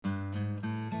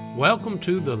Welcome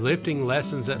to the Lifting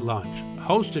Lessons at Lunch,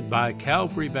 hosted by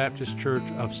Calvary Baptist Church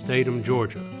of Statham,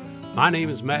 Georgia. My name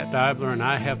is Matt Dibler, and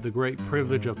I have the great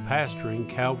privilege of pastoring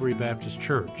Calvary Baptist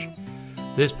Church.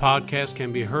 This podcast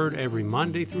can be heard every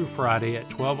Monday through Friday at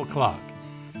 12 o'clock.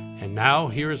 And now,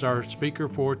 here is our speaker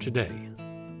for today.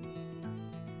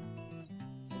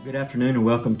 Good afternoon and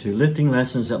welcome to Lifting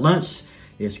Lessons at Lunch.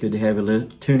 It's good to have you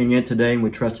tuning in today, and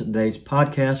we trust that today's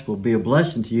podcast will be a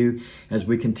blessing to you as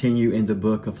we continue in the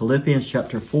book of Philippians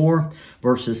chapter 4,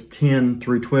 verses 10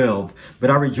 through 12.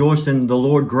 But I rejoice in the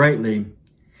Lord greatly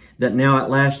that now at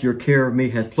last your care of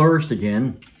me hath flourished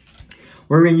again,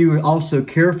 wherein you were also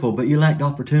careful, but you lacked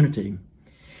opportunity.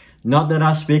 Not that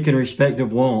I speak in respect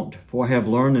of want, for I have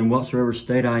learned in whatsoever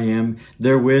state I am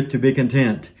therewith to be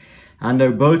content. I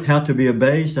know both how to be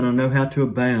abased and I know how to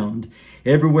abound.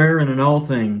 Everywhere and in all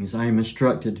things I am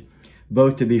instructed,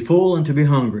 both to be full and to be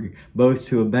hungry, both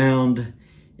to abound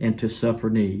and to suffer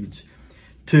needs.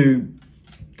 To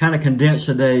kind of condense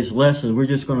today's lesson, we're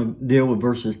just going to deal with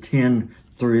verses 10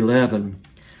 through 11.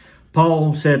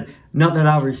 Paul said, not that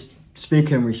I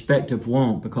speak in respect of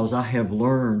want, because I have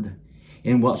learned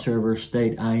in whatsoever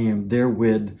state I am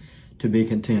therewith to be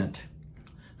content.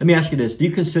 Let me ask you this. Do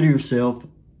you consider yourself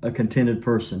a contented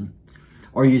person?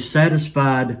 Are you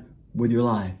satisfied with your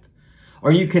life?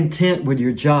 Are you content with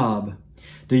your job?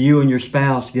 Do you and your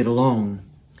spouse get along?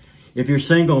 If you're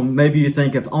single, maybe you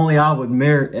think if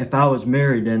I was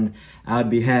married, then I'd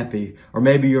be happy. Or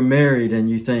maybe you're married and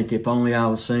you think if only I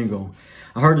was single.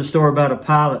 I heard a story about a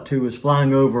pilot who was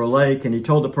flying over a lake, and he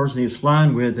told the person he was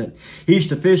flying with that he used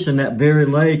to fish in that very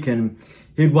lake, and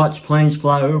he'd watch planes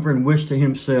fly over and wish to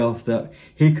himself that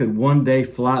he could one day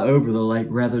fly over the lake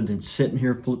rather than sitting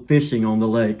here fishing on the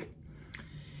lake.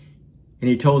 And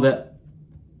he told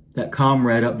that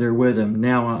comrade up there with him,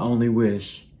 now I only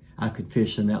wish I could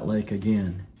fish in that lake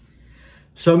again.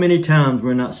 So many times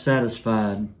we're not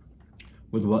satisfied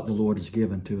with what the Lord has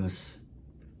given to us.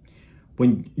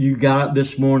 When you got up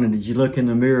this morning, did you look in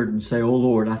the mirror and say, oh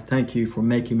Lord, I thank you for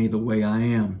making me the way I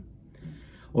am?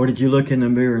 Or did you look in the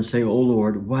mirror and say, oh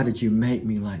Lord, why did you make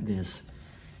me like this?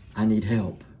 I need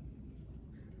help.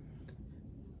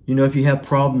 You know, if you have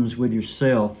problems with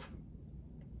yourself,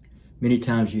 many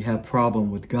times you have problem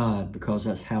with God, because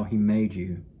that's how He made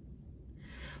you.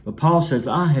 But Paul says,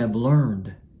 I have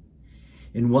learned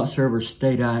in whatsoever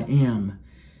state I am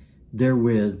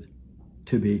therewith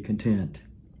to be content.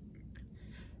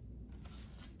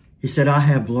 He said, I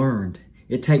have learned.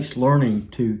 It takes learning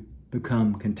to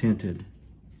become contented.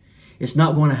 It's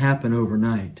not going to happen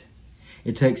overnight.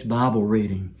 It takes Bible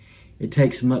reading. It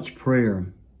takes much prayer.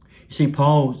 You see,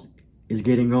 Paul is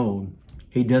getting old.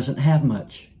 He doesn't have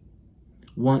much.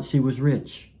 Once he was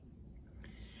rich.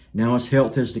 Now his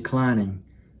health is declining.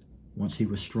 Once he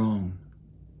was strong.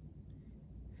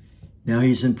 Now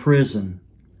he's in prison.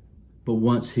 But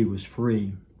once he was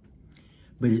free.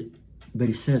 But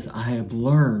he says, I have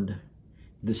learned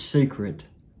the secret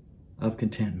of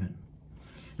contentment.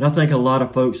 And I think a lot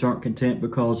of folks aren't content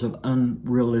because of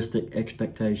unrealistic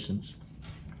expectations.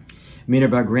 Many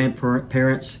of our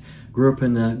grandparents grew up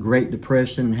in the Great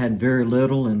Depression and had very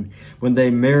little. And when they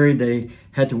married, they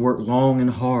had to work long and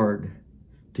hard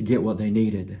to get what they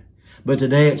needed. But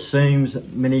today it seems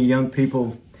that many young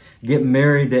people get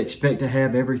married. They expect to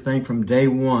have everything from day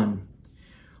one,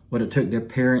 what it took their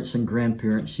parents and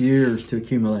grandparents years to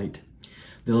accumulate.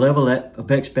 The level of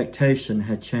expectation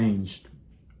had changed.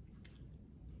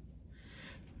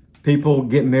 People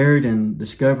get married and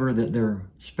discover that their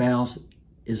spouse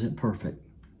isn't perfect.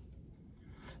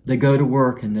 They go to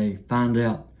work and they find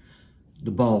out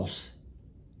the boss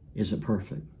isn't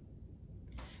perfect.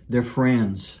 Their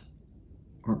friends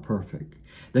aren't perfect.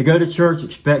 They go to church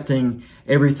expecting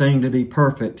everything to be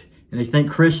perfect, and they think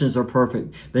Christians are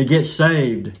perfect. They get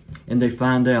saved and they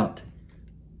find out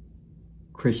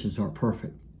Christians aren't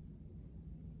perfect.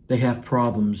 They have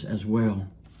problems as well.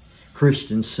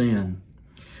 Christians sin.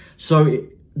 So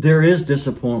there is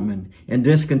disappointment and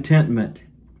discontentment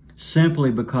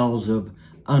simply because of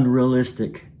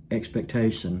unrealistic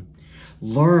expectation.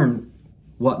 Learn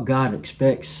what God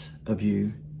expects of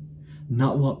you,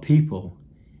 not what people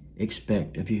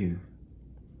expect of you.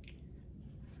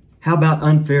 How about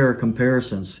unfair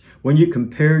comparisons? When you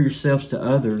compare yourselves to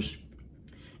others,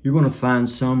 you're going to find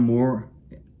some more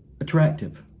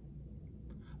attractive,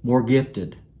 more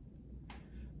gifted,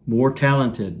 more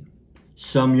talented,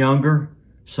 some younger,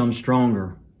 some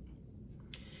stronger.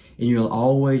 And you'll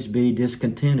always be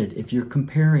discontented if you're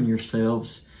comparing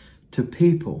yourselves to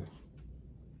people.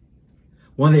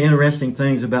 One of the interesting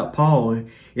things about Paul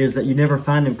is that you never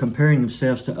find him comparing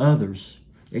himself to others,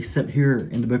 except here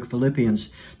in the book of Philippians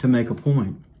to make a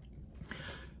point.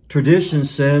 Tradition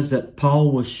says that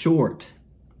Paul was short.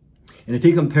 And if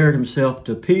he compared himself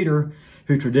to Peter,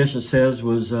 who tradition says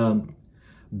was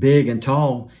big and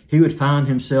tall, he would find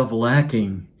himself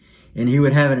lacking, and he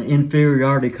would have an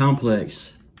inferiority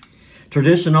complex.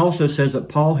 Tradition also says that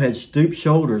Paul had stooped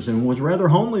shoulders and was rather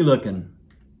homely looking.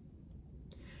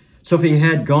 So if he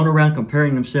had gone around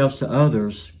comparing himself to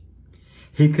others,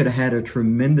 he could have had a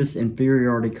tremendous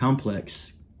inferiority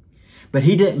complex. But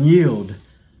he didn't yield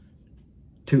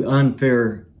to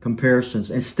unfair comparisons.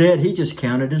 Instead, he just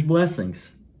counted his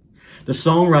blessings. The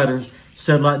songwriters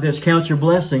said like this: count your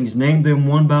blessings, name them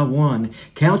one by one.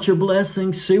 Count your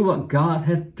blessings, see what God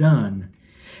hath done.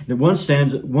 One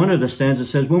of the stanzas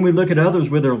says, when we look at others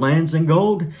with their lands and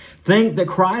gold, think that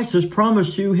Christ has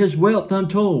promised you his wealth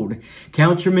untold.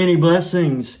 Count your many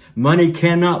blessings. Money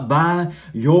cannot buy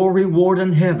your reward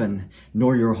in heaven,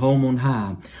 nor your home on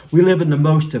high. We live in the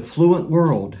most affluent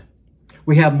world.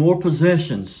 We have more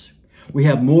possessions. We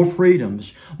have more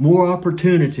freedoms, more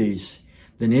opportunities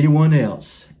than anyone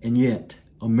else. And yet,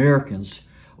 Americans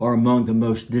are among the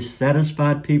most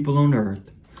dissatisfied people on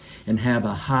earth and have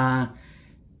a high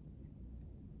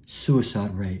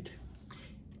suicide rate.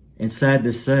 And sad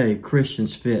to say,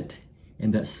 Christians fit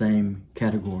in that same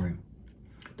category.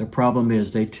 The problem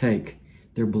is they take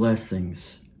their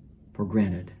blessings for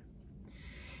granted.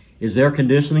 Is air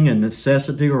conditioning a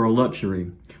necessity or a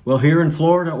luxury? Well, here in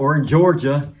Florida or in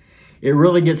Georgia, it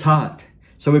really gets hot.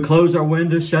 So we close our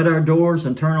windows, shut our doors,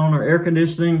 and turn on our air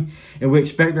conditioning, and we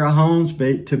expect our homes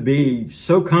to be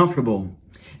so comfortable.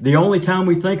 The only time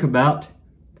we think about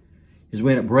is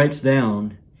when it breaks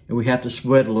down and we have to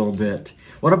sweat a little bit.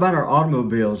 What about our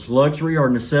automobiles, luxury or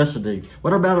necessity?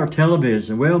 What about our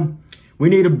television? Well, we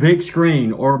need a big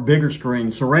screen or a bigger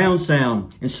screen, surround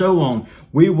sound, and so on.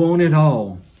 We want it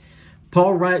all.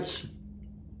 Paul writes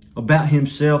about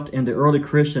himself in the early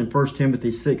Christian 1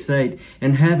 Timothy 6:8,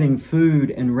 and having food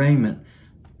and raiment,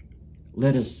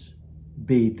 let us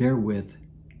be therewith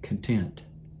content.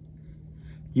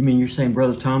 You mean you're saying,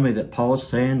 Brother Tommy, that Paul is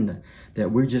saying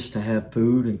that we're just to have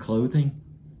food and clothing,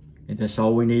 and that's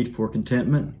all we need for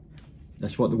contentment?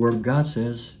 That's what the Word of God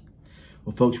says.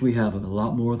 Well, folks, we have a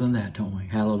lot more than that, don't we?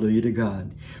 Hallelujah to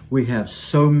God. We have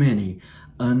so many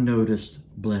unnoticed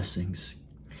blessings.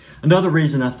 Another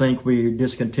reason I think we're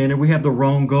discontented, we have the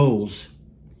wrong goals.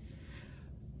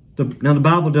 Now, the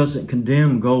Bible doesn't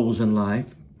condemn goals in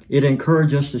life. It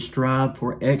encourages us to strive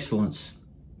for excellence.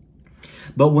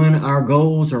 But when our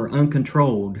goals are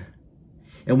uncontrolled,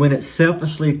 and when it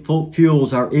selfishly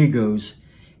fuels our egos,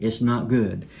 it's not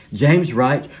good. James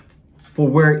writes, for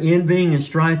where envying and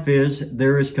strife is,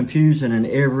 there is confusion in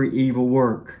every evil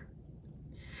work.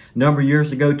 A number of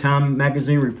years ago, Time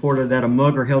magazine reported that a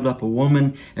mugger held up a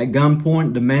woman at gunpoint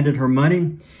and demanded her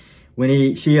money.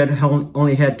 When she had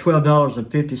only had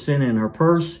 $12.50 in her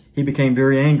purse, he became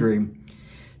very angry.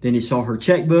 Then he saw her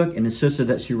checkbook and insisted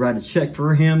that she write a check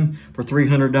for him for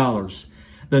 $300.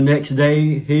 The next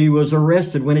day, he was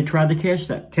arrested when he tried to cash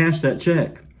that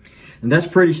check. And that's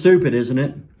pretty stupid, isn't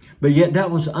it? But yet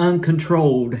that was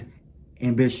uncontrolled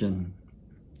ambition.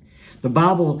 The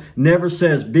Bible never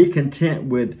says be content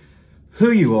with who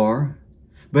you are,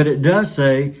 but it does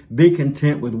say be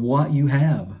content with what you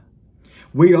have.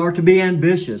 We are to be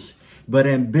ambitious, but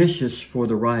ambitious for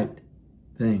the right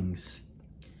things.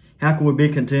 How can we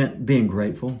be content? Being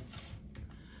grateful.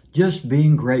 Just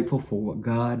being grateful for what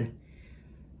God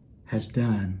has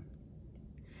done.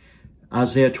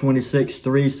 Isaiah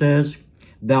 26:3 says,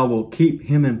 thou wilt keep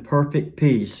him in perfect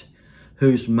peace,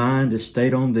 whose mind is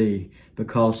stayed on thee,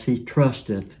 because he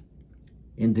trusteth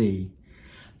in thee.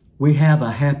 We have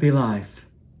a happy life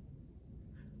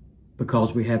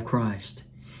because we have Christ.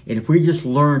 And if we just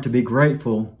learn to be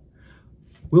grateful,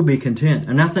 we'll be content.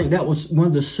 And I think that was one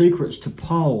of the secrets to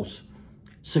Paul's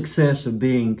success of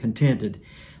being contented.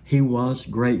 He was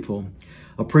grateful.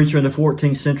 A preacher in the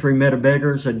 14th century met a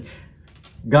beggar and said,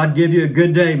 God give you a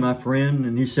good day, my friend.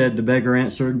 And he said, the beggar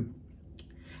answered,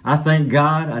 I thank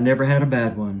God I never had a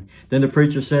bad one. Then the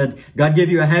preacher said, God give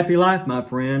you a happy life, my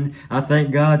friend. I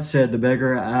thank God, said the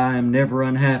beggar, I am never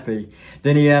unhappy.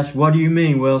 Then he asked, what do you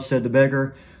mean? Well, said the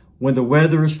beggar, when the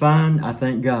weather is fine, I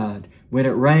thank God. When it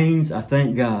rains, I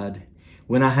thank God.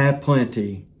 When I have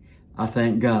plenty, I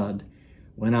thank God.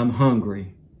 When I'm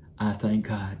hungry, I thank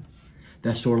God.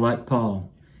 That's sort of like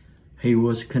Paul. He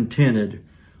was contented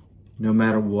no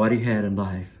matter what he had in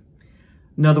life.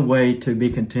 Another way to be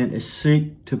content is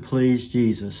seek to please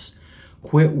Jesus.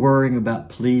 Quit worrying about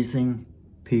pleasing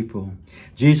people.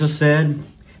 Jesus said,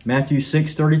 Matthew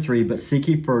 6:33, but seek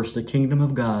ye first the kingdom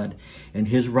of God and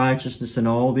his righteousness, and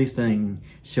all these things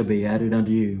shall be added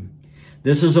unto you.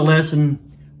 This is a lesson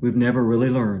we've never really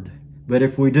learned. But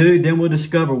if we do, then we'll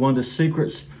discover one of the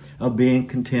secrets of being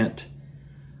content,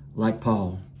 like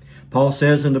Paul. Paul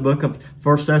says in the book of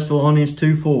 1 Thessalonians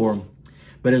 2:4,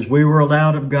 "But as we were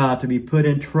allowed of God to be put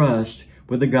in trust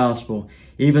with the gospel,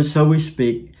 even so we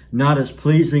speak, not as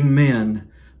pleasing men,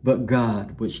 but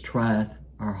God, which trieth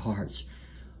our hearts."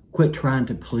 Quit trying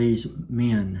to please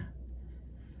men.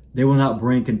 They will not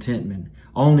bring contentment.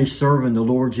 Only serving the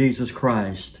Lord Jesus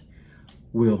Christ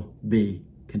will be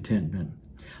contentment.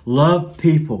 Love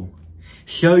people.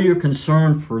 Show your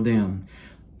concern for them.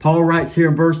 Paul writes here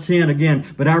in verse 10 again,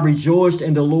 "But I rejoiced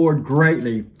in the Lord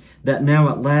greatly, that now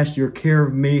at last your care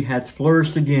of me hath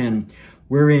flourished again,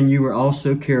 wherein you were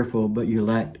also careful, but you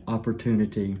lacked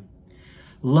opportunity."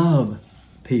 Love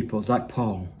people like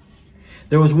Paul.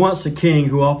 There was once a king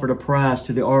who offered a prize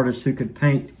to the artist who could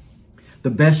paint the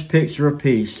best picture of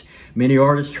peace. Many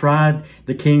artists tried.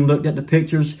 The king looked at the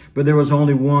pictures, but there was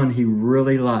only one he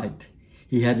really liked.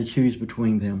 He had to choose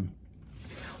between them.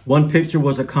 One picture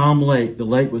was a calm lake. The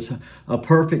lake was a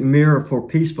perfect mirror for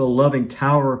peaceful, loving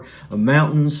tower of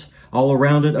mountains. All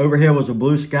around it, overhead, was a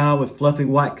blue sky with fluffy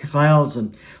white clouds,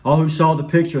 and all who saw the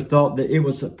picture thought that it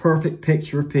was a perfect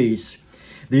picture of peace.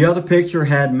 The other picture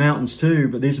had mountains too,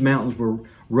 but these mountains were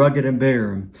rugged and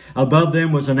bare. Above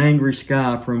them was an angry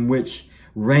sky from which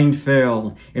rain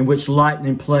fell, in which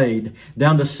lightning played.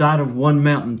 Down the side of one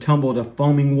mountain tumbled a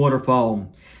foaming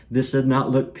waterfall. This did not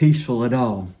look peaceful at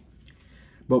all.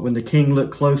 But when the king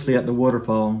looked closely at the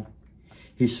waterfall,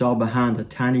 he saw behind a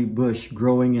tiny bush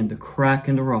growing in the crack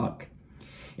in the rock.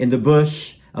 In the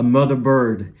bush, a mother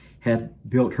bird had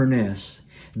built her nest.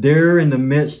 There, in the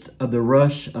midst of the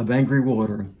rush of angry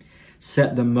water,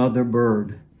 sat the mother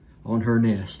bird on her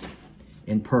nest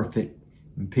in perfect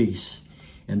peace.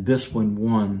 And this one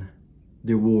won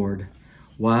the award.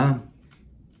 Why?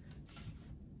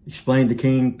 Explained the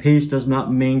king, peace does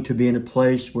not mean to be in a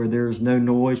place where there is no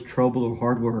noise, trouble, or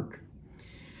hard work.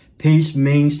 Peace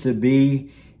means to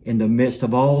be in the midst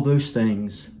of all those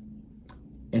things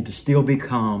and to still be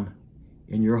calm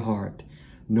in your heart,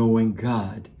 knowing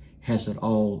God has it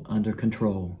all under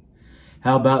control.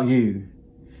 How about you?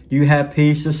 Do you have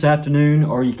peace this afternoon?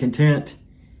 Are you content?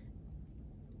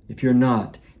 If you're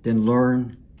not, then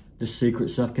learn the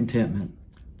secrets of contentment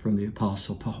from the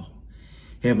Apostle Paul.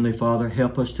 Heavenly Father,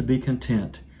 help us to be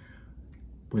content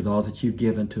with all that you've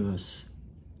given to us.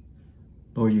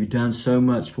 Lord, you've done so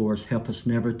much for us. Help us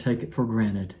never take it for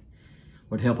granted.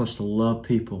 Lord, help us to love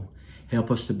people.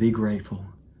 Help us to be grateful.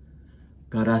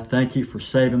 God, I thank you for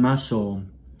saving my soul.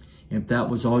 And if that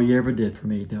was all you ever did for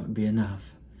me, that would be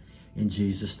enough. In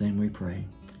Jesus' name we pray.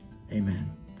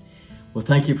 Amen. Well,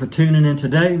 thank you for tuning in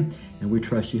today, and we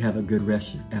trust you have a good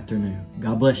rest afternoon.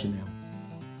 God bless you now.